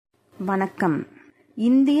வணக்கம்.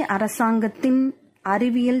 இந்திய அரசாங்கத்தின்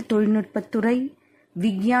அறிவியல் தொழில்நுட்பத்துறை,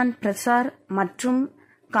 விக்யான் பிரசார் மற்றும்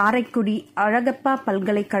காரைக்குடி அழகப்பா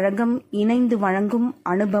பல்கலைக்கழகம் இணைந்து வழங்கும்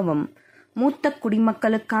அனுபவம் மூத்த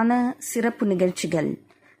குடிமக்களுக்கான சிறப்பு நிகழ்ச்சிகள்.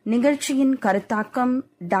 நிகழ்ச்சியின் கருத்தாக்கம்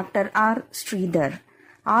doctor R. Sridhar.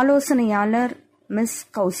 ஆலோசனையாளர் miss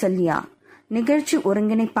Kausalya. நிகழ்ச்சி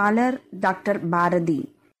ஒருங்கிணைப்பாளர் டாக்டர் பாரதி.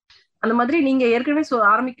 அந்த மாதிரி நீங்க ஏற்கனவே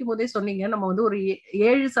ஆரம்பிக்கும் போதே சொன்னீங்க, நம்ம வந்து ஒரு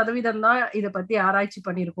 7% தான் இதை பத்தி ஆராய்ச்சி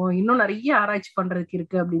பண்ணிருக்கோம், இன்னும் நிறைய ஆராய்ச்சி பண்றதுக்கு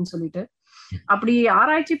இருக்கு அப்படின்னு சொல்லிட்டு. அப்படி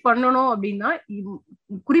ஆராய்ச்சி பண்ணணும் அப்படின்னா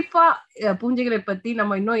குறிப்பா பூஞ்சைகளை பத்தி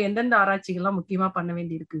நம்ம இன்னும் எந்தெந்த ஆராய்ச்சிகள்லாம் முக்கியமா பண்ண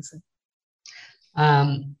வேண்டி இருக்கு சார்?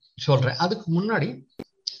 சொல்றேன். அதுக்கு முன்னாடி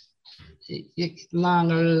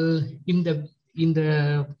நாங்கள் இந்த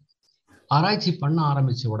ஆராய்ச்சி பண்ண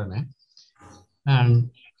ஆரம்பிச்ச உடனே,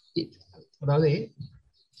 அதாவது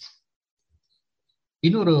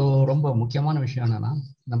இன்னொரு ரொம்ப முக்கியமான விஷயம் என்னன்னா,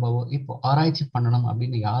 நம்ம இப்போ ஆராய்ச்சி பண்ணணும்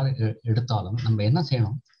அப்படின்னு யாரு எடுத்தாலும் நம்ம என்ன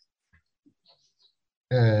செய்யணும்,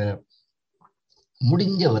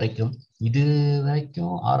 முடிஞ்ச வரைக்கும் இது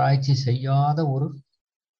வரைக்கும் ஆராய்ச்சி செய்யாத ஒரு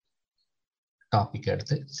டாபிக்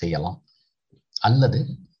எடுத்து செய்யலாம், அல்லது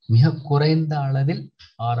மிக குறைந்த அளவில்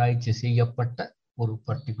ஆராய்ச்சி செய்யப்பட்ட ஒரு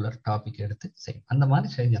பர்டிகுலர் டாபிக் எடுத்து செய்யலாம். அந்த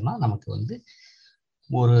மாதிரி செஞ்சோம்னா நமக்கு வந்து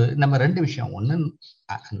நம்ம ரெண்டு விஷயம், ஒன்று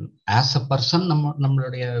ஆஸ் அ பர்சன்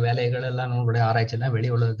நம்மளுடைய வேலைகள் எல்லாம் நம்மளுடைய ஆராய்ச்சி எல்லாம் வெளி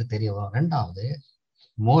உலகத்துக்கு தெரிய வரும். ரெண்டாவது,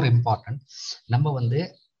 மோர் இம்பார்ட்டன்ட், நம்ம வந்து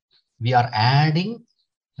we are adding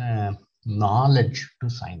knowledge to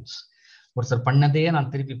science. ஒருத்தர் பண்ணதையே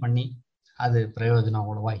நான் திருப்பி பண்ணி அது பிரயோஜனம்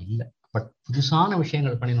அவ்வளவா இல்லை. பட் புதுசான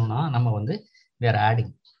விஷயங்கள் பண்ணினோம்னா நம்ம வந்து வி ஆர்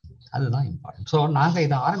ஆடிங், அதுதான் இம்பார்ட்டன்ட். ஸோ நாங்கள்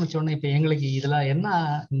இதை ஆரம்பிச்ச உடனே இப்போ எங்களுக்கு இதில் என்ன,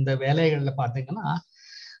 இந்த வேலைகளில் பார்த்தீங்கன்னா,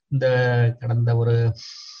 இந்த கடந்த ஒரு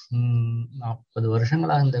 40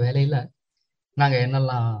 வருஷங்களாக இந்த வேலையில நாங்க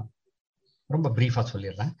என்னெல்லாம் ரொம்ப பிரீஃபா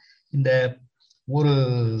சொல்லிடுறேன். இந்த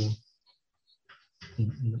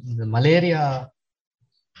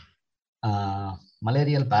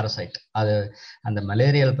மலேரியல் பாரசைட், அந்த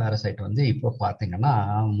மலேரியல் பாரசைட் வந்து இப்போ பார்த்தீங்கன்னா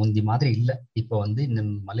முந்தி மாதிரி இல்லை. இப்போ வந்து இந்த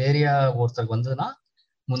மலேரியா ஒருத்தருக்கு வந்ததுன்னா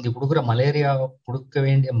முந்தி கொடுக்குற மலேரியா கொடுக்க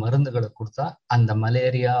வேண்டிய மருந்துகளை கொடுத்தா அந்த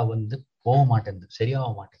மலேரியா வந்து போக மாட்டேங்குது, சரியாக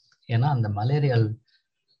மாட்டேங்குது. ஏன்னா அந்த மலேரியல்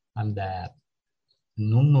அந்த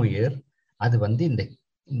நுண்ணுயிர் அது வந்து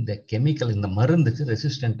இந்த கெமிக்கல், இந்த மருந்துக்கு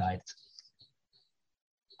ரெசிஸ்டன்ட் ஆயிடுச்சு.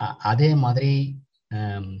 அதே மாதிரி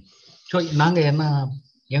நாங்க என்ன,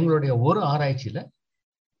 எங்களுடைய ஒரு ஆராய்ச்சியில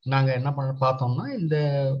நாங்க என்ன பார்த்தோம்னா, இந்த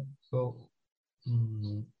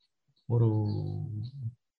ஒரு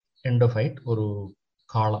எண்டோஃபைட்,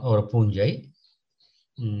 ஒரு பூஞ்சை,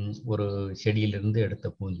 ஒரு செடியிலிருந்து எடுத்த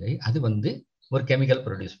பூஞ்சை, அது வந்து ஒரு கெமிக்கல்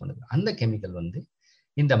ப்ரொடியூஸ் பண்ணுது. அந்த கெமிக்கல் வந்து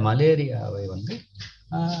இந்த மலேரியாவை வந்து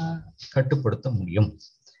கட்டுப்படுத்த முடியும்.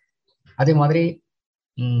 அதே மாதிரி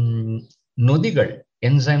நொதிகள்,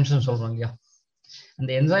 என்சைம்ஸ் சொல்றோம் இல்லையா, அந்த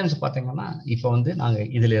என்சைம்ஸ் பார்த்தீங்கன்னா இப்போ வந்து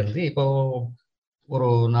நாங்கள் இதுல இருந்து இப்போ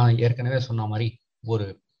நான் ஏற்கனவே சொன்ன மாதிரி ஒரு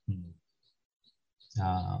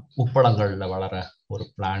உப்பளங்கள்ல வளர ஒரு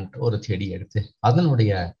பிளான்ட், ஒரு செடி எடுத்து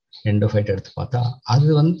அதனுடைய எண்டோஃபைட் எடுத்து பார்த்தா அது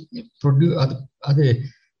வந்து அது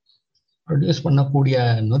ப்ரொடியூஸ் பண்ணக்கூடிய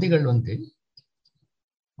நொதிகள் வந்து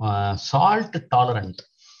சால்ட் டாலரண்ட்,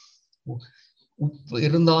 உப்பு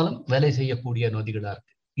இருந்தாலும் வேலை செய்யக்கூடிய நொதிகளா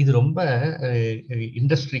இருக்கு. இது ரொம்ப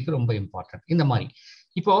இண்டஸ்ட்ரிக்கு ரொம்ப இம்பார்ட்டன்ட். இந்த மாதிரி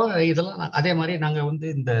இப்போ இதெல்லாம் அதே மாதிரி நாங்க வந்து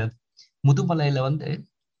இந்த முதுமலையில வந்து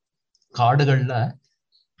காடுகள்ல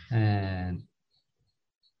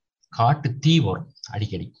காட்டு தீ வரும்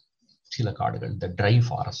அடிக்கடி. சில காடுகள், இந்த ட்ரை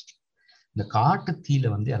ஃபாரஸ்ட், இந்த காட்டு தீல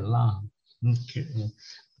வந்து எல்லாம்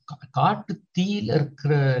காட்டு தீயில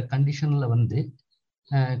இருக்கிற கண்டிஷன்ல வந்து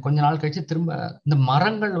கொஞ்ச நாள் கழிச்சு திரும்ப இந்த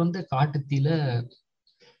மரங்கள் வந்து காட்டு தீல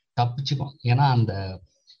தப்பிச்சுக்கும். ஏன்னா அந்த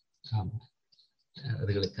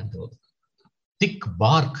அதுகளுக்கு அந்த திக்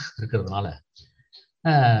பார்க் இருக்கிறதுனால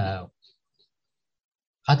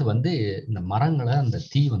அது வந்து இந்த மரங்களை அந்த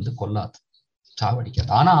தீ வந்து கொல்லாது,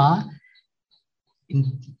 சாவடிக்காது. ஆனா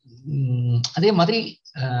அதே மாதிரி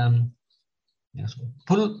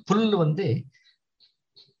புல் வந்து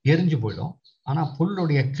எரிஞ்சு போயிடும். ஆனா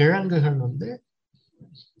புல்லுடைய கிழங்குகள் வந்து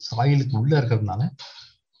சாயிலுக்கு உள்ள இருக்கிறதுனால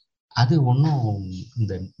அது ஒன்றும்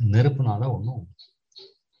இந்த நெருப்புனால ஒன்றும்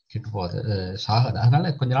கெட்டு போகாது, சாகாது.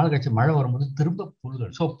 அதனால கொஞ்ச நாள் கழிச்சு மழை வரும்போது திரும்ப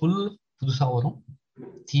புல்கள், ஸோ புல் புதுசா வரும்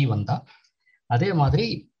தீ வந்தா. அதே மாதிரி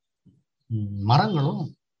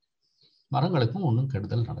மரங்களுக்கும் ஒன்றும்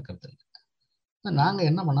கெடுதல் நடக்கிறது இல்லை. நாங்க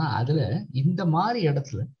என்ன பண்ணா, அதுல இந்த மாதிரி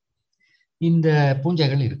இடத்துல இந்த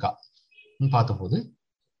பூஞ்சைகள் இருக்கா பார்த்தபோது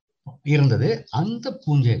இருந்தது. அந்த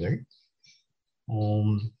பூஞ்சைகள்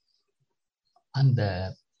அந்த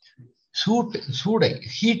சூடை,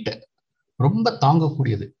 ஹீட் ரொம்ப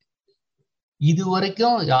தாங்கக்கூடியது. இது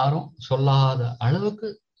வரைக்கும் யாரும் சொல்லாத அளவுக்கு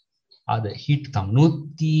அது ஹீட் தான்.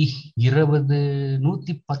 120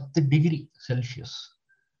 110 டிகிரி செல்சியஸ்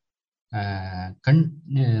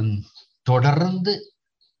தொடர்ந்து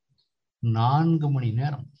 4 மணி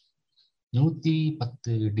நேரம்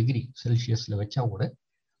 110 டிகிரி செல்சியஸ்ல வச்சா கூட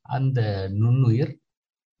அந்த நுண்ணுயிர்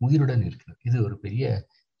உயிருடன் இருக்கிறது. இது ஒரு பெரிய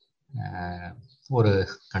ஒரு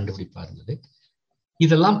கண்டுபிடிப்பா இருந்தது.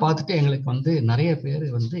 இதெல்லாம் பார்த்துட்டு எங்களுக்கு நிறைய பேர்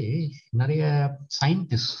நிறைய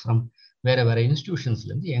சயின்டிஸ்ட் ஃப்ரம் வேற வேற இன்ஸ்டிடியூஷன்ஸ்ல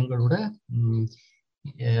இருந்து எங்களோட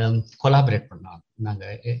கொலாபரேட் பண்ணாங்க.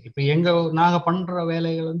 நாங்க பண்ற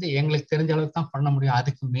வேலைகள் எங்களுக்கு தெரிஞ்ச அளவுக்கு தான் பண்ண முடியும்.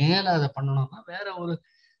 அதுக்கு மேல அதை பண்ணணும்னா வேற ஒரு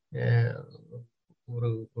ஒரு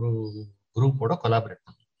ஒரு குரூப்போட கொலாபரேட்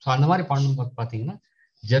பண்ணோம். ஸோ அந்த மாதிரி பண்ணும்போது பார்த்தீங்கன்னா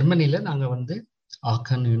ஜெர்மனியில நாங்க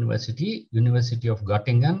ஆக்கன் university, university of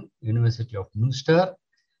காட்டிங்கன், university of Minster,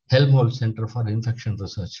 Helmholtz centre for infection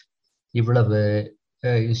research, இவ்வளவு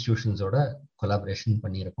இன்ஸ்டிடியூஷன்ஸோட கொலாபரேஷன்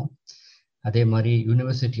பண்ணியிருக்கோம். அதே மாதிரி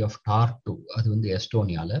யூனிவர்சிட்டி ஆஃப் டார்டு, அது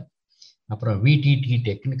எஸ்டோனியாவில், அப்புறம் விடிடி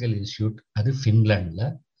டெக்னிக்கல் இன்ஸ்டியூட், அது ஃபின்லாண்டில்,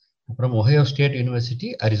 அப்புறம் Ohio state university,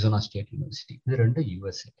 Arizona state university, இது 2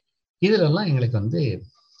 யூஎஸ்ஏ. இதிலெல்லாம் எங்களுக்கு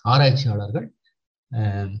ஆராய்ச்சியாளர்கள்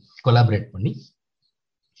கொலாபரேட் பண்ணி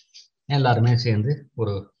எல்லாருமே சேர்ந்து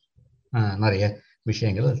ஒரு நிறைய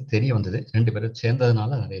விஷயங்கள் தெரிய வந்தது. 2 பேரும் சேர்ந்ததுனால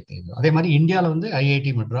நிறைய தெரியுது. அதே மாதிரி இந்தியாவில்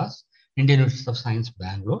IIT Madras, Indian institute of science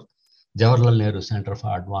Bangalore, Jawaharlal Nehru centre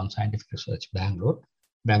for advance scientific research Bangalore,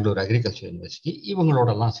 Bangalore agriculture university,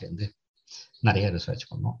 இவங்களோடலாம் சேர்ந்து நிறைய ரிசர்ச்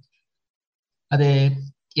பண்ணோம். அது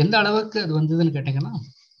எந்த அளவுக்கு அது வந்ததுன்னு கேட்டிங்கன்னா,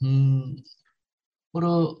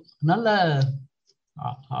 ஒரு நல்ல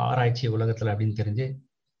ஆராய்ச்சி உலகத்தில் அப்படின்னு தெரிஞ்சு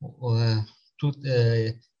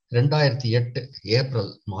 2008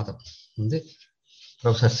 ஏப்ரல் மாதம்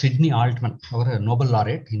ப்ரொஃபசர் சிட்னி ஆல்ட்மன், அவர் நோபல்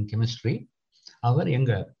லாரேட் இன் கெமிஸ்ட்ரி, அவர்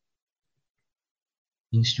எங்க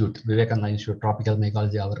institute, Vivekananda institute tropical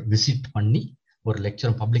mycology, அவர் விசிட் பண்ணி ஒரு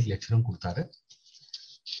லெக்சரும் பப்ளிக் லெக்சரும் கொடுத்தாரு.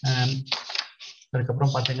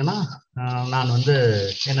 அதுக்கப்புறம் பார்த்தீங்கன்னா நான்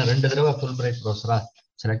என்ன 2 தடவை ஃபுல் பிரைட் ப்ரொஃபஸராக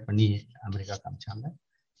செலக்ட் பண்ணி அமெரிக்கா காமிச்சாங்க.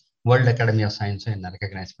 வேர்ல்டு அகாடமி ஆஃப் சயின்ஸும் என்ன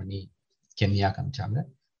ரெக்கக்னைஸ் பண்ணி கென்யா காமிச்சாங்க.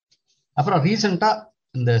 அப்புறம் ரீசெண்டாக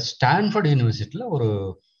இந்த ஸ்டான்ஃபோர்ட் யூனிவர்சிட்டியில் ஒரு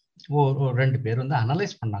 2 பேர்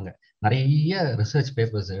அனலைஸ் பண்ணாங்க. நிறைய ரிசர்ச்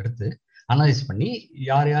பேப்பர்ஸ் எடுத்து அனலைஸ் பண்ணி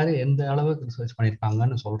யார் யார் எந்த அளவுக்கு ரிசர்ச்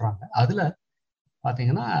பண்ணியிருக்காங்கன்னு சொல்கிறாங்க. அதில்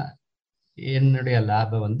பார்த்தீங்கன்னா என்னுடைய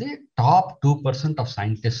லேபை top 2% of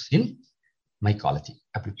scientist in mycology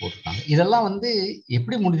அப்படி போட்டிருக்காங்க. இதெல்லாம்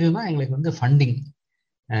எப்படி முடிஞ்சதுன்னா எங்களுக்கு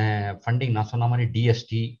ஃபண்டிங் நான் சொன்ன மாதிரி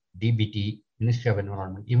DST, DBT, ministry of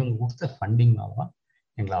environment, இவங்க கொடுத்த ஃபண்டிங்னால தான்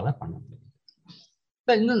எங்களால் பண்ண முடியும்.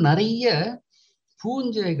 இப்போ இன்னும் நிறைய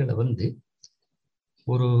பூஞ்சைகளை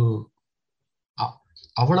ஒரு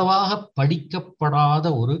அவ்வளவாக படிக்கப்படாத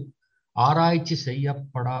ஒரு ஆராய்ச்சி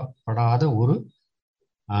செய்யப்படாத ஒரு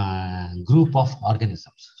குரூப் ஆஃப்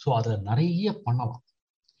ஆர்கானிசம்ஸ். ஸோ அதில் நிறைய பண்ணலாம்.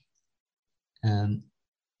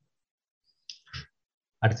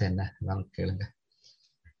 அடுத்து என்ன கேளுங்க.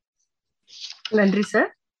 நன்றி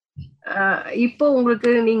சார். இப்போ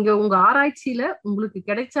நீங்க உங்க ஆராய்ச்சியில உங்களுக்கு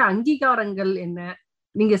கிடைச்ச அங்கீகாரங்கள் என்ன?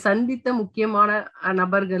 நீங்க சந்தித்த முக்கியமான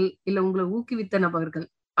நபர்கள், இல்ல உங்களை ஊக்குவித்த நபர்கள்,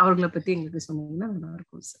 அவர்களை பத்தி எங்களுக்கு சொன்னீங்கன்னா நல்லா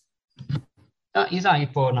இருக்கும் சார். இதான்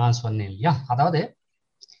இப்போ நான் சொன்னேன் இல்லையா, அதாவது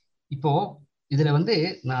இப்போ இதுல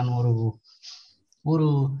நான் ஒரு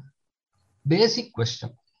பேசிக்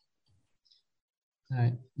கொஸ்டின்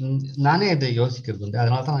நானே இதை யோசிக்கிறது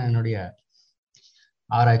அதனால தான் என்னுடைய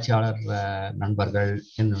ஆராய்ச்சியாளர் நண்பர்கள்,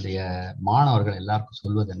 என்னுடைய மாணவர்கள் எல்லாருக்கும்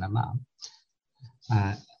சொல்வது என்னன்னா,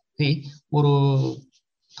 ஒரு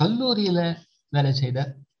கல்லூரியில வேலை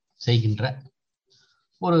செய்கின்ற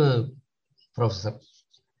ஒரு ப்ரொஃபஸர்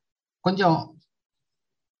கொஞ்சம்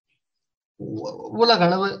உலக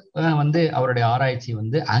அளவு அவருடைய ஆராய்ச்சி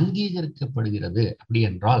அங்கீகரிக்கப்படுகிறது அப்படி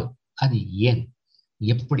என்றால் அது ஏன்,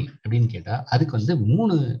 எப்படி அப்படின்னு கேட்டா அதுக்கு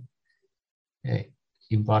 3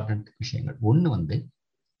 இம்பார்ட்டன்ட் விஷயங்கள். ஒண்ணு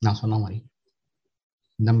நான் சொன்ன மாதிரி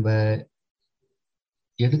நம்ம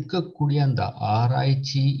எடுக்கக்கூடிய அந்த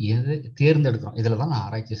ஆராய்ச்சி எது தேர்ந்தெடுக்கிறோம், இதுலதான் நான்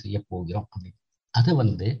ஆராய்ச்சி செய்ய போகிறோம் அப்படின்னு, அது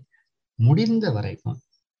முடிந்த வரைக்கும்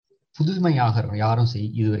புதுமையாக யாரும்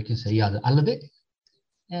இது வரைக்கும் செய்யாது அல்லது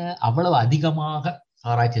அவ்வளவு அதிகமாக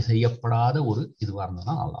ஆராய்ச்சி செய்யப்படாத ஒரு இதுவா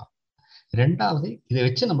இருந்ததுன்னா நல்லா இருக்கும். 2வது, இதை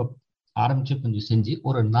வச்சு நம்ம ஆரம்பிச்சு கொஞ்சம் செஞ்சு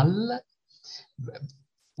ஒரு நல்ல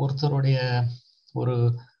ஒருத்தருடைய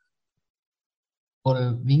ஒரு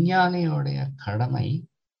விஞ்ஞானியோடைய கடமை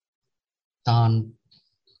தான்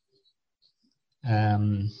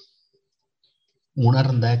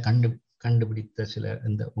உணர்ந்த கண்டுபிடித்த சில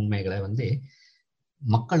இந்த உண்மைகளை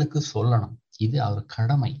மக்களுக்கு சொல்லணும். இது அவர்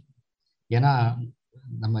கடமை. ஏன்னா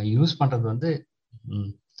நம்ம யூஸ் பண்றது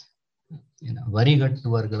வரி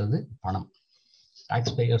கட்டுவர்களது பணம்,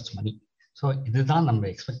 டாக்ஸ் பேயர்ஸ் மணி. ஸோ இதுதான் நம்ம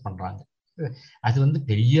எக்ஸ்பெக்ட் பண்றாங்க. அது வந்து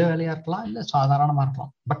பெரிய வேலையா இருக்கலாம், இல்லை சாதாரணமா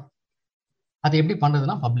இருக்கலாம். பட் அதை எப்படி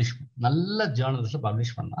பண்றதுன்னா பப்ளிஷ், நல்ல ஜேர்னல்ஸ்ல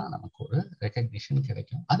பப்ளிஷ் பண்ணா நமக்கு ஒரு ரெக்கக்னிஷன்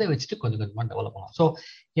கிடைக்கும். அதை வச்சுட்டு கொஞ்சம் கொஞ்சமா டெவலப் பண்ணலாம். ஸோ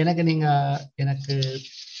எனக்கு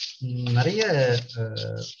நிறைய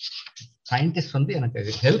சயின்டிஸ்ட் வந்து எனக்கு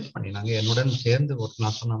ஹெல்ப் பண்ணினாங்க, என்னுடன் சேர்ந்து ஒரு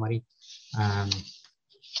நான் சொன்ன மாதிரி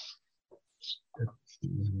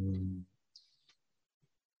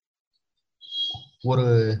ஒரு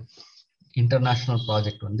இன்டர்நேஷனல்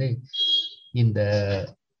ப்ராஜெக்ட் வந்து இந்த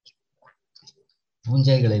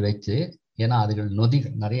பூஞ்சைகளை வைத்து, ஏன்னா அதுகள்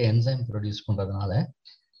நொதிகள் நிறைய என்சைம் ப்ரொடியூஸ் பண்றதுனால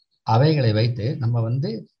அவைகளை வைத்து நம்ம வந்து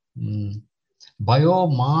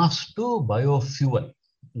பயோமாஸ் டு பயோஃபியூவல்,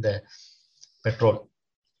 இந்த பெட்ரோல்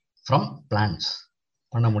ஃப்ரம் பிளான்ட்ஸ்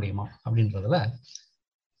பண்ண முடியுமா அப்படின்றதுல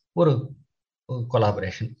ஒரு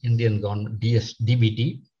கொலாபரேஷன் இந்தியன் கவர்மெண்ட் டிபிடி,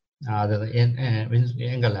 அது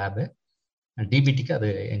எங்கள் லேபு டிபிடிக்கு அது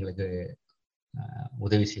எங்களுக்கு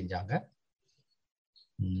உதவி செஞ்சாங்க.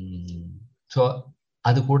 ஸோ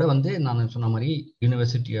அது கூட வந்து நான் சொன்ன மாதிரி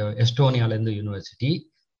யூனிவர்சிட்டி எஸ்டோனியாலேருந்து university,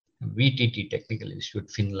 VTT technical institute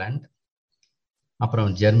Finland, அப்புறம்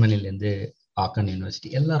ஜெர்மனிலேருந்து ஆக்கன்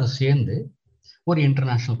யூனிவர்சிட்டி, எல்லாரும் சேர்ந்து ஒரு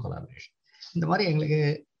இன்டர்நேஷ்னல் கொலாபரேஷன். இந்த மாதிரி எங்களுக்கு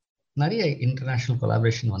நிறைய இன்டர்நேஷ்னல்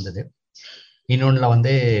கொலாபரேஷன் வந்தது. இன்னொன்றில்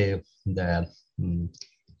வந்து இந்த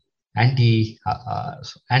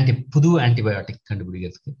புது ஆன்டிபயோட்டிக்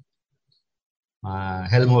கண்டுபிடிக்கிறதுக்கு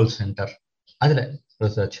ஹெல்மோல் சென்டர், அதில்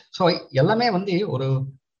ரிசர்ச். ஸோ எல்லாமே வந்து ஒரு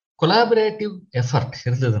கொலாபரேட்டிவ் எஃபர்ட்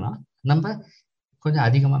இருந்ததுன்னா நம்ம கொஞ்சம்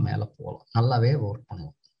அதிகமாக மேலே போகலாம், நல்லாவே ஒர்க்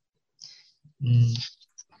பண்ணுவோம்.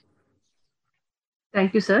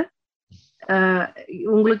 Thank you sir.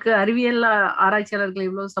 உங்களுக்கு அறிவியல் ஆராய்ச்சியாளர்கள்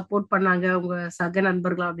இவ்வளவு சப்போர்ட் பண்ணாங்க, உங்க சக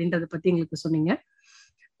நண்பர்கள் அப்படின்றத பத்தி எங்களுக்கு சொன்னீங்க.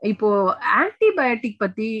 இப்போ ஆன்டிபயோட்டிக்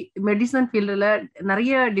பத்தி மெடிசன் ஃபீல்டுல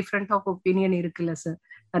நிறைய டிஃப்ரெண்ட் ஆஃப் ஒப்பீனியன் இருக்குல்ல சார்,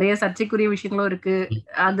 நிறைய சர்ச்சைக்குரிய விஷயங்களும் இருக்கு.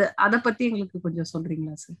 அத பத்தி எங்களுக்கு கொஞ்சம்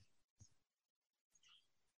சொல்றீங்களா சார்?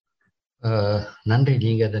 நன்றி,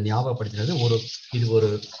 நீங்க அதை ஞாபகப்படுத்தினது.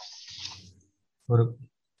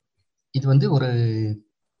 இது வந்து ஒரு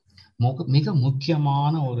மிக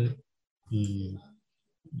முக்கியமான ஒரு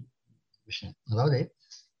விஷயம். அதாவது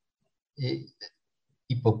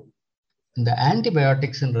இப்போ இந்த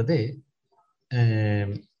ஆன்டிபயோட்டிக்ஸ்ன்றது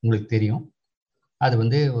உங்களுக்கு தெரியும், அது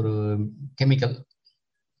வந்து ஒரு கெமிக்கல்.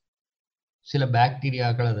 சில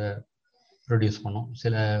பாக்டீரியாக்கள் அதை ப்ரொடியூஸ் பண்ணும்,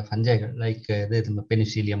 சில ஃபஞ்சைகள் லைக் இது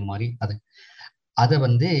பெனிசிலியம் மாதிரி அதை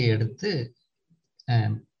வந்து எடுத்து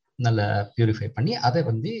நல்லா பியூரிஃபை பண்ணி அதை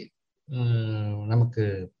வந்து நமக்கு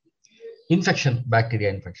இன்ஃபெக்ஷன், பாக்டீரியா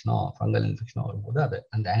இன்ஃபெக்ஷனோ ஃபங்கல் இன்ஃபெக்ஷனோ வரும்போது அதை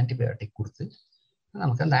அந்த ஆன்டிபயோட்டிக் கொடுத்து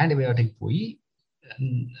நமக்கு அந்த ஆன்டிபயோட்டிக் போய்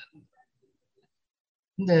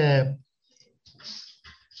இந்த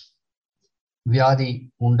வியாதி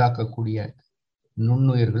உண்டாக்கக்கூடிய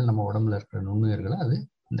நுண்ணுயிர்கள், நம்ம உடம்புல இருக்கிற நுண்ணுயிர்களை அது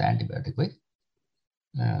இந்த ஆன்டிபயோட்டிக் போய்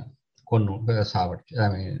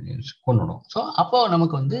கொன்னுடும். ஸோ அப்போ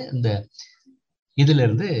நமக்கு வந்து இந்த இதுல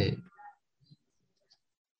இருந்து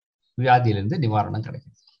வியாதியிலிருந்து நிவாரணம்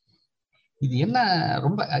கிடைக்கும். இது என்ன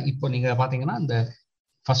ரொம்ப இப்போ நீங்க பாத்தீங்கன்னா இந்த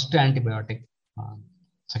first antibiotic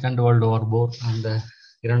second world war போர், அந்த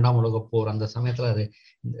 2ஆம் உலக போர் அந்த சமயத்துல அது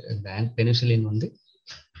இந்த பெனிசிலின் வந்து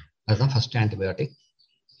அதுதான் ஃபர்ஸ்ட் ஆன்டிபயோட்டிக்.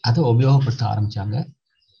 அதை உபயோகப்படுத்த ஆரம்பிச்சாங்க.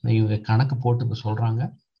 இவங்க கணக்கு போட்டு இப்போ சொல்றாங்க,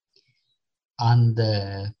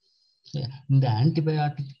 இந்த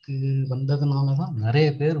ஆன்டிபயோட்டிக் வந்ததுனாலதான் நிறைய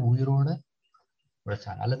பேர் உயிரோட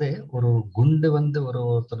உழைச்சாங்க. அல்லது ஒரு குண்டு வந்து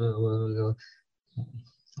ஒருத்தர்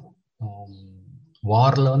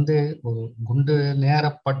வார்ல வந்து ஒரு குண்டு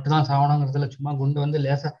நேரப்பட்டு தான் சாவணுங்கிறதுல, சும்மா குண்டு வந்து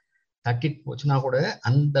லேசா தட்டிட்டு போச்சுன்னா கூட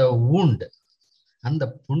அந்த வூண்ட், அந்த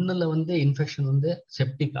புண்ணுல வந்து இன்ஃபெக்ஷன் வந்து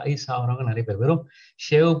செப்டிக் ஆகி சாவறவங்க நிறைய பேர். வெறும்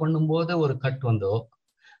ஷேவ் பண்ணும்போது ஒரு கட் வந்தோ,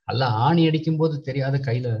 அல்ல ஆணி அடிக்கும் போது தெரியாத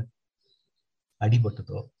கையில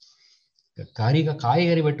அடிபட்டதோ,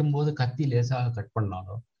 காய்கறி வெட்டும் போது கத்தி லேசாக கட்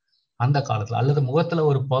பண்ணாலோ அந்த காலத்துல, அல்லது முகத்துல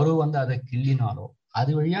ஒரு பரு வந்து அதை கிள்ளினாலோ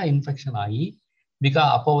அது வழியா இன்ஃபெக்ஷன் ஆகி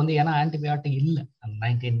அப்போ வந்து ஏன்னா ஆன்டிபயோட்டிக் இல்லை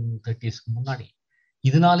 1930s முன்னாடி,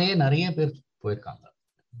 இதனாலேயே நிறைய பேர் போயிருக்காங்க,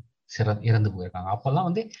 இறந்து போயிருக்காங்க. அப்பெல்லாம்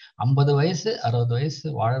வந்து 50 வயசு 60 வயசு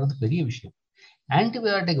வாழறது பெரிய விஷயம்.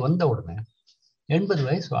 ஆன்டிபயோட்டிக் வந்த உடனே 80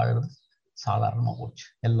 வயசு வாழறது சாதாரணமா போச்சு.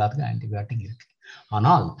 எல்லாத்துக்கும் ஆன்டிபயோட்டிக் இருக்கு.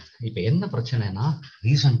 ஆனால் இப்ப என்ன பிரச்சனைனா,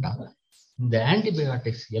 ரீசெண்டா இந்த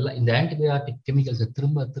ஆன்டிபயோட்டிக்ஸ் எல்லாம், இந்த ஆன்டிபயோட்டிக் கெமிக்கல்ஸை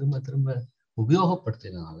திரும்ப திரும்ப திரும்ப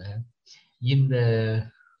உபயோகப்படுத்தினால இந்த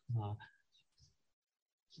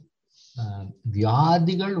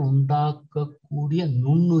வியாதிகள் உண்டாக்கக்கூடிய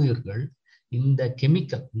நுண்ணுயிர்கள் இந்த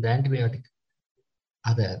கெமிக்கல், இந்த ஆன்டிபயோட்டிக்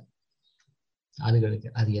அதை அதுகளுக்கு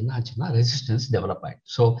அது என்ன ஆச்சுன்னா ரெசிஸ்டன்ஸ் டெவலப் ஆயிடும்.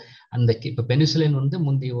 ஸோ அந்த இப்போ பெனிசிலின் வந்து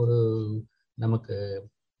முந்தி ஒரு நமக்கு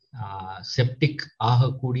செப்டிக்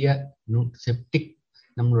ஆகக்கூடிய செப்டிக்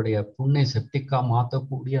நம்மளுடைய புண்ணை செப்டிக்கா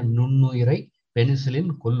மாற்றக்கூடிய நுண்ணுயிரை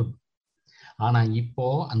பெனிசிலின் கொல்லும். ஆனா இப்போ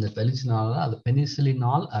அந்த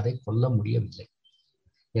பெனிசிலினால் அதை கொல்ல முடியவில்லை.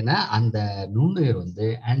 ஏன்னா அந்த நுண்ணுயிர் வந்து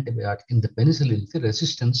ஆன்டிபயோட்டிக் இந்த பெனிசிலினுக்கு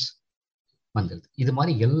ரெசிஸ்டன்ஸ் வந்துடுது. இது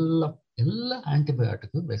மாதிரி எல்லா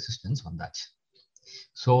ஆன்டிபயோட்டிக்கும் ரெசிஸ்டன்ஸ் வந்தாச்சு.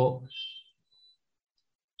 ஸோ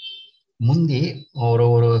முந்தி ஒரு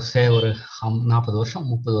 40 வருஷம்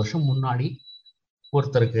 30 வருஷம் முன்னாடி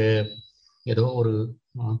ஒருத்தருக்கு ஏதோ ஒரு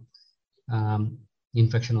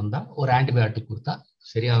இன்ஃபெக்ஷன் வந்தால் ஒரு ஆன்டிபயோட்டிக் கொடுத்தா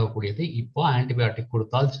சரியாகக்கூடியது இப்போ ஆன்டிபயோட்டிக்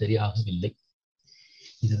கொடுத்தால் சரியாகவில்லை.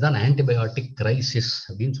 இதுதான் ஆன்டிபயோட்டிக் கிரைசிஸ்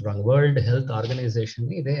அப்படின்னு சொல்றாங்க. வேர்ல்டு ஹெல்த் ஆர்கனைசேஷன்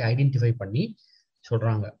இதை ஐடென்டிஃபை பண்ணி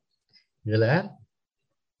சொல்றாங்க. இதுல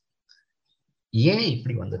ஏன்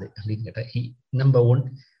இப்படி வந்தது அப்படின்னு கேட்டா, நம்ம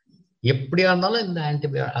எப்படியா இருந்தாலும் இந்த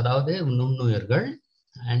அதாவது நுண்ணுயிர்கள்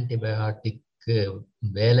ஆன்டிபயோட்டிக்கு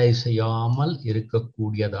வேலை செய்யாமல்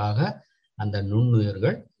இருக்கக்கூடியதாக அந்த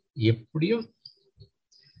நுண்ணுயிர்கள் எப்படியும்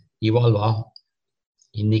இவால்வ் ஆகும்,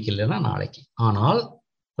 இன்னைக்கு இல்லைன்னா நாளைக்கு. ஆனால்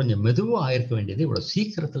கொஞ்சம் மெதுவாக ஆயிருக்க வேண்டியது இவ்வளவு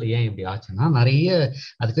சீக்கிரத்துல ஏன் இப்படி ஆச்சுன்னா நிறைய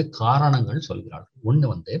அதுக்கு காரணங்கள் சொல்கிறார்கள். ஒண்ணு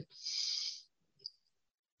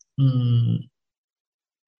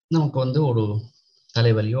நமக்கு ஒரு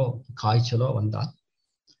தலைவலியோ காய்ச்சலோ வந்தா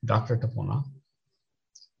டாக்டர்கிட்ட போனா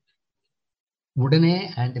உடனே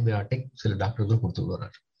ஆன்டிபயோட்டிக் சில டாக்டர்கள் கொடுத்து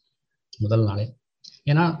விடுறாரு முதல் நாளே.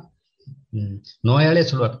 ஏன்னா நோயாலே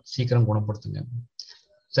சொல்வார் சீக்கிரம் குணப்படுத்துங்க,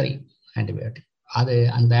 சரி ஆன்டிபயோட்டிக். அது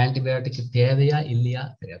அந்த ஆன்டிபயோட்டிக் தேவையா இல்லையா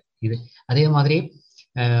தெரியாது. இது அதே மாதிரி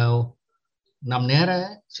நம் நேர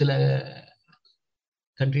சில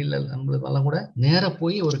கண்ட்ரில நம்மளுக்கெல்லாம் கூட நேர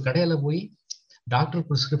போய் ஒரு கடையில போய் டாக்டர்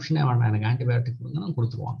பிரிஸ்கிரிப்ஷனே வேண்டாம் எனக்கு ஆன்டிபயோட்டிக் கொடுங்க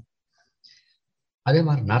கொடுத்துருவாங்க. அதே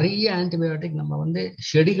மாதிரி நிறைய ஆன்டிபயோட்டிக் நம்ம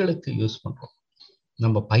செடிகளுக்கு யூஸ் பண்றோம்,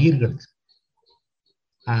 நம்ம பயிர்களுக்கு.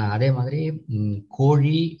 அதே மாதிரி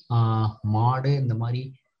கோழி மாடு இந்த மாதிரி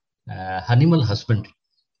அனிமல் ஹஸ்பண்ட்ரி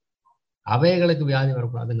அவைகளுக்கு வியாதி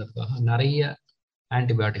வரக்கூடாதுங்கிறதுக்காக நிறைய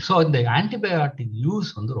ஆன்டிபயோட்டிக். ஸோ இந்த ஆன்டிபயோட்டிக்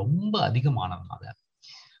யூஸ் ரொம்ப அதிகமானதுனால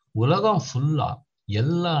உலகம் ஃபுல்லா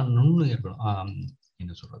எல்லா நுண்ணுயிர்களும்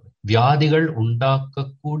என்ன சொல்றது வியாதிகள்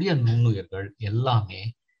உண்டாக்கக்கூடிய நுண்ணுயிர்கள் எல்லாமே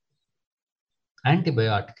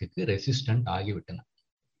ஆன்டிபயோட்டிக்கு ரெசிஸ்டன்ட் ஆகிவிட்டன.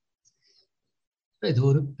 இது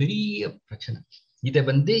ஒரு பெரிய பிரச்சனை. இதை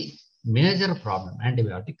major problem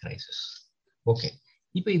antibiotic crisis. Okay,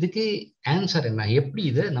 இப்ப இதுக்கு ஆன்சர் என்ன, எப்படி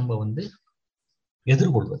இதை நம்ம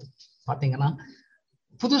எதிர்கொள்வது? பாத்தீங்கன்னா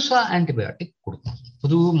புதுசா ஆன்டிபயோட்டிக் கொடுக்கும்,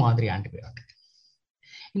 புது மாதிரி ஆன்டிபயோட்டிக்.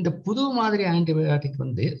 இந்த புது மாதிரி ஆன்டிபயோட்டிக்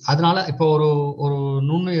அதனால இப்போ ஒரு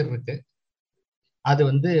நுண்ணுயிர் இருக்கு, அது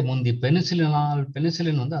முந்தி பெனிசிலின்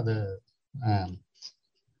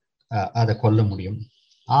அதை கொல்ல முடியும்.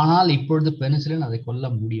 ஆனால் இப்பொழுது பெனிசிலின் அதை கொல்ல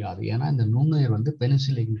முடியாது. ஏன்னா இந்த நுண்ணுயிர்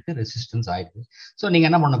பெனிசிலினுக்கு ரெசிஸ்டன்ஸ் ஆயிடுது. ஸோ நீங்க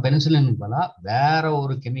என்ன பண்ணணும், பெனிசிலினுக்கு பதிலாக வேற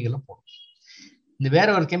ஒரு கெமிக்கலை போடணும். இந்த வேற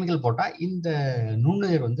ஒரு கெமிக்கல் போட்டா இந்த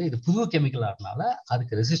நுண்ணுயிர் இது புது கெமிக்கலா இருக்கனால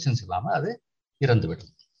அதுக்கு ரெசிஸ்டன்ஸ் இல்லாம அது இறந்து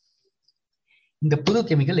விடும். இந்த புது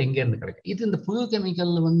கெமிக்கல் எங்க இருந்து கிடைக்கும்? இந்த புது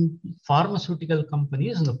கெமிக்கல் பார்மசூட்டிக்கல்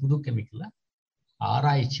கம்பெனிஸ் இந்த புது கெமிக்கலை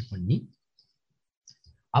ஆராய்ச்சி பண்ணி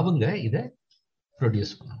அவங்க இதை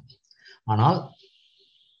ப்ரொடியூஸ் பண்ணணும். ஆனால்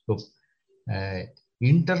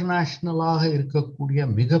இன்டர்நேஷனலாக இருக்கக்கூடிய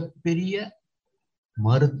மிகப்பெரிய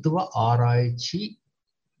மருத்துவ ஆராய்ச்சி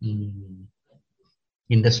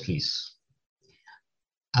இண்டஸ்ட்ரீஸ்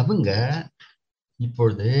அவங்க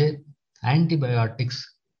இப்பொழுது ஆன்டிபயோட்டிக்ஸ்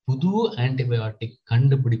புது ஆன்டிபயோட்டிக்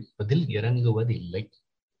கண்டுபிடிப்பதில் இறங்குவதில்லை.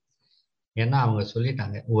 ஏன்னா அவங்க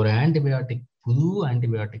சொல்லிட்டாங்க, ஒரு ஆன்டிபயோட்டிக் புது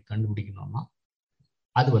ஆன்டிபயோட்டிக் கண்டுபிடிக்கணும்னா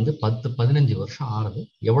அது 10-15 வருஷம் ஆகுது,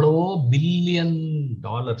 எவ்வளவோ $பில்லியன்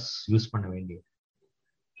யூஸ் பண்ண வேண்டியது.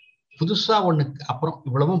 புதுசா ஒண்ணுக்கு அப்புறம்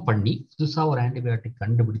இவ்வளவும் பண்ணி புதுசா ஒரு ஆன்டிபயோட்டிக்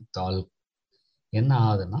கண்டுபிடித்தால் என்ன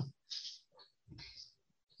ஆகுதுன்னா,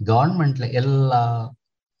 கவர்மெண்ட்ல எல்லா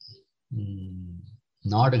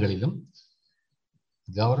நாடுகளிலும்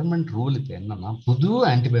கவர்மெண்ட் ரூலுக்கு என்னன்னா, புது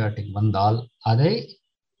ஆன்டிபயோட்டிக் வந்தால் அதை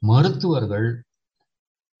மருத்துவர்கள்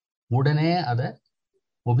உடனே அதை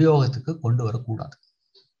உபயோகத்துக்கு கொண்டு வரக்கூடாது.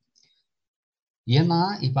 ஏன்னா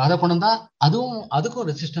இப்ப அதை கொண்டு வந்தா அதுக்கும்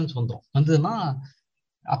ரெசிஸ்டன்ஸ் வந்ததுன்னா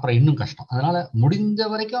அப்புறம் இன்னும் கஷ்டம். அதனால முடிந்த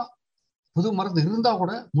வரைக்கும் புது மருந்து இருந்தா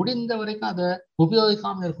கூட முடிந்த வரைக்கும் அதை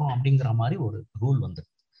உபயோகிக்காம இருக்கணும் அப்படிங்கிற மாதிரி ஒரு ரூல் வந்து.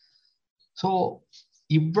 ஸோ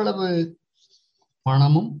இவ்வளவு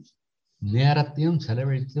பணமும் நேரத்தையும்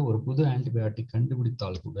செலவழித்து ஒரு புது ஆன்டிபயோட்டிக்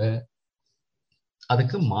கண்டுபிடித்தால் கூட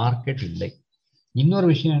அதுக்கு மார்க்கெட் இல்லை. இன்னொரு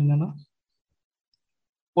விஷயம் என்னன்னா,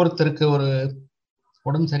 ஒருத்தருக்கு ஒரு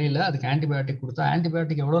உடம்பு சரியில்லை, அதுக்கு ஆன்டிபயோட்டிக் கொடுத்தா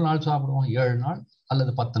ஆன்டிபயோட்டிக் எவ்வளோ நாள் சாப்பிடுவோம்? 7 நாள்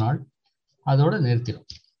அல்லது 10 நாள், அதோட நிறுத்திடும்.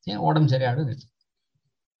 ஏன்? உடம்பு சரியாடும், நிறுத்திடும்.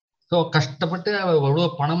 ஸோ கஷ்டப்பட்டு எவ்வளோ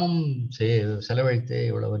பணமும் செலவழித்து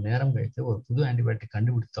எவ்வளவு நேரம் கழித்து ஒரு புது ஆன்டிபயோட்டிக்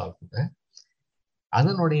கண்டுபிடித்தால் கூட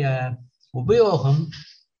அதனுடைய உபயோகம்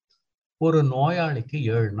ஒரு நோயாளிக்கு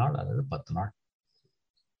 7 நாள் அல்லது 10 நாள்.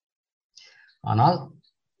 ஆனால்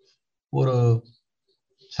ஒரு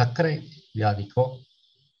சர்க்கரை வியாதிக்கோ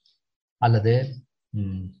அல்லது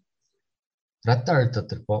இரத்த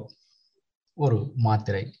அழுத்தத்திற்கோ ஒரு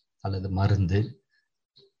மாத்திரை அல்லது மருந்து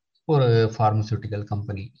ஒரு பார்மசூட்டிக்கல்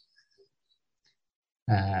கம்பெனி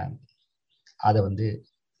அதை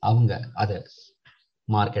அவங்க அதை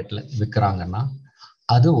மார்க்கெட்ல விற்கிறாங்கன்னா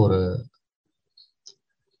அது ஒரு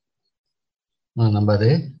நம்ம அது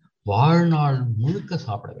வாழ்நாள் முழுக்க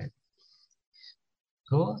சாப்பிட வேண்டும்.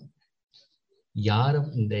 ஸோ யாரும்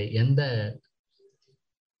எந்த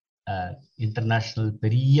இன்டர்நேஷனல்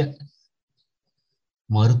பெரிய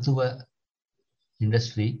மருத்துவ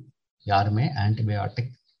இண்டஸ்ட்ரி யாருமே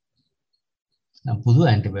ஆன்டிபயோட்டிக் புது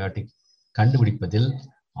ஆன்டிபயோட்டிக் கண்டுபிடிப்பதில்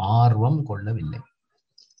ஆர்வம் கொள்ளவில்லை.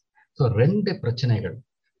 ஸோ 2 பிரச்சனைகள்.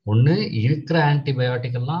 ஒன்று, இருக்கிற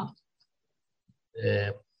ஆன்டிபயோட்டிக் எல்லாம்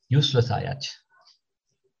யூஸ்லெஸ் ஆயாச்சு.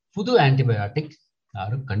 புது ஆன்டிபயோட்டிக்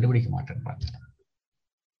யாரும் கண்டுபிடிக்க மாட்டேன்றாங்க.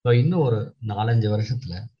 ஸோ இன்னும் ஒரு 4-5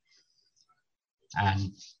 வருஷத்துல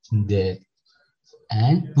இந்த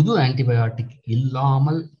புது ஆன்டிபயோட்டிக்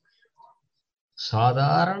இல்லாமல்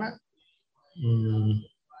சாதாரண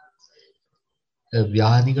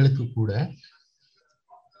வியாதிகளுக்கு கூட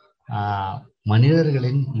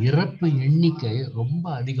மனிதர்களின் இறப்பு எண்ணிக்கை ரொம்ப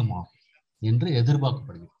அதிகமாகும் என்று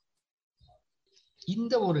எதிர்பார்க்கப்படுகிறது.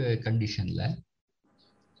 இந்த ஒரு கண்டிஷன்ல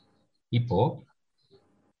இப்போ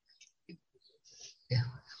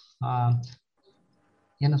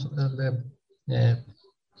என்ன சொல்றது,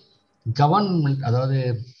 கவர்மெண்ட், அதாவது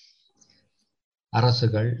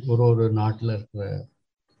அரசுகள், ஒரு நாட்டில் இருக்கிற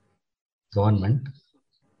கவர்மெண்ட்,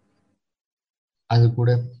 அது கூட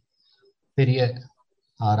பெரிய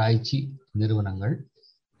ஆராய்ச்சி நிறுவனங்கள்,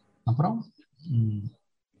 அப்புறம்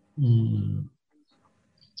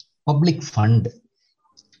பப்ளிக் ஃபண்ட்,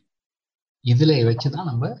 இதுல வச்சுதான்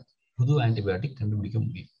நம்ம புது ஆன்டிபயோட்டிக் கண்டுபிடிக்க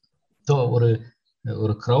முடியும். ஸோ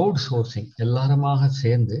ஒரு க்ரௌட் சோர்சிங் எல்லாருமாக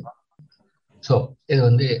சேர்ந்து, ஸோ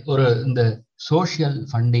இது ஒரு இந்த சோஷியல்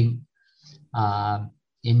ஃபண்டிங்,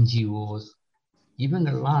 என்ஜிஓஸ்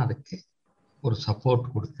இவங்கெல்லாம் அதுக்கு ஒரு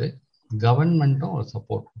சப்போர்ட் கொடுத்து, கவர்மெண்ட்டும் ஒரு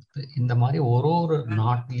சப்போர்ட் கொடுத்து, இந்த மாதிரி ஒரு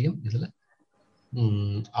நாட்டிலையும் இதுல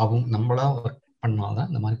அவங்க நம்மளா ஒர்க் பண்ணாதான்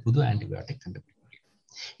இந்த மாதிரி புது ஆன்டிபயோட்டிக் கண்டுபிடிக்க முடியும்.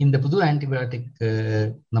 இந்த புது ஆன்டிபயோட்டிக்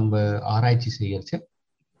நம்ம ஆராய்ச்சி செய்யறச்சு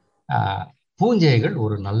பூஞ்சைகள்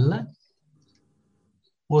ஒரு நல்ல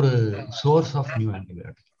ஒரு சோர்ஸ் ஆஃப் நியூ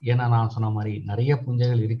ஆன்டிபயோட்டிக். ஏன்னா நான் சொன்ன மாதிரி நிறைய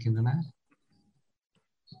பூஞ்சைகள் இருக்கின்றன.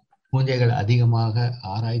 பூஞ்சைகள் அதிகமாக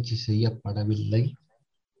ஆராய்ச்சி செய்யப்படவில்லை.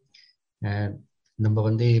 நம்ம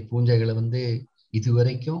பூஞ்சைகளை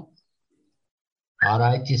இதுவரைக்கும்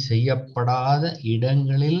ஆராய்ச்சி செய்யப்படாத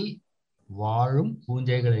இடங்களில் வாழும்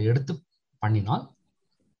பூஞ்சைகளை எடுத்து பண்ணினால்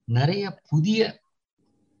நிறைய புதிய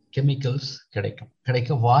கெமிக்கல்ஸ்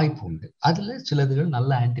கிடைக்க வாய்ப்பு உண்டு. அதுல சிலதுகள்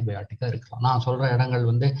நல்ல ஆன்டிபயோட்டிக்கா இருக்கலாம். நான் சொல்ற இடங்கள்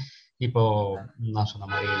இப்போ நான் சொன்ன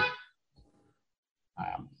மாதிரி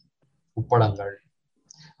உப்பளங்கள்,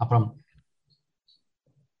 அப்புறம்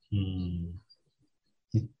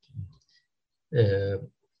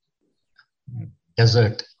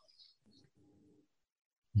டெசர்ட்,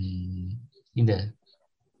 இந்த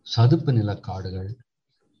சதுப்பு நில காடுகள்,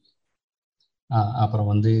 அப்புறம்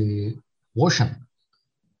ஓஷன்,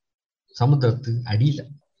 சமுத்திரத்து அடியில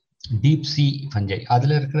டீப் சி ஃபஞ்சை,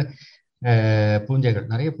 அதுல இருக்கிற பூஞ்சைகள்,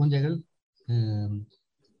 நிறைய பூஞ்சைகள்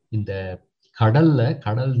இந்த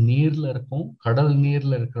கடல் நீர்ல இருக்கும். கடல்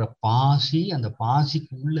நீர்ல இருக்கிற பாசி, அந்த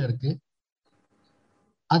பாசிக்கு உள்ள இருக்கு.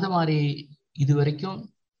 அது மாதிரி இதுவரைக்கும்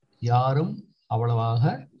யாரும்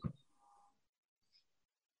அவ்வளவாக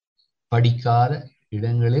படிக்காத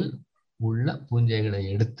இடங்களில் உள்ள பூஞ்சைகளை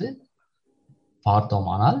எடுத்து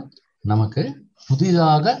பார்த்தோமானால் நமக்கு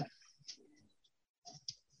புதிதாக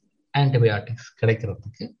ஆன்டிபயோட்டிக்ஸ்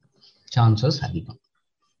கிடைக்கிறதுக்கு சான்சஸ் அதிகம்.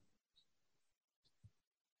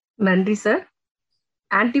 நன்றி சார்.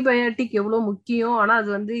 ஆன்டிபயோட்டிக் எவ்வளவு முக்கியம், ஆனா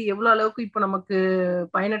அது எவ்வளவு அளவுக்கு இப்ப நமக்கு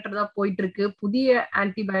பயனற்றதா போயிட்டு இருக்கு, புதிய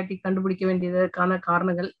ஆன்டிபயோட்டிக் கண்டுபிடிக்க வேண்டியதற்கான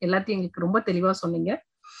காரணங்கள் எல்லாத்தையும் எங்களுக்கு ரொம்ப தெளிவா சொன்னீங்க.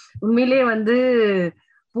 உண்மையிலேயே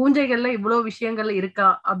பூஞ்சைகள்ல இவ்வளவு விஷயங்கள் இருக்கா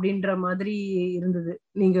அப்படின்ற மாதிரி இருந்தது.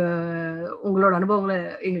 நீங்க உங்களோட அனுபவங்களை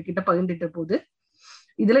எங்க கிட்ட பகிர்ந்துட்ட போது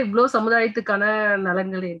இதுல இவ்வளவு சமுதாயத்துக்கான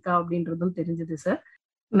நலன்கள் இருக்கா அப்படின்றதும் தெரிஞ்சது சார்.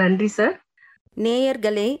 நன்றி சார்.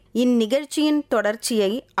 நேயர்களே, இந்நிகழ்ச்சியின்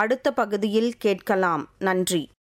தொடர்ச்சியை அடுத்த பகுதியில் கேட்கலாம். நன்றி.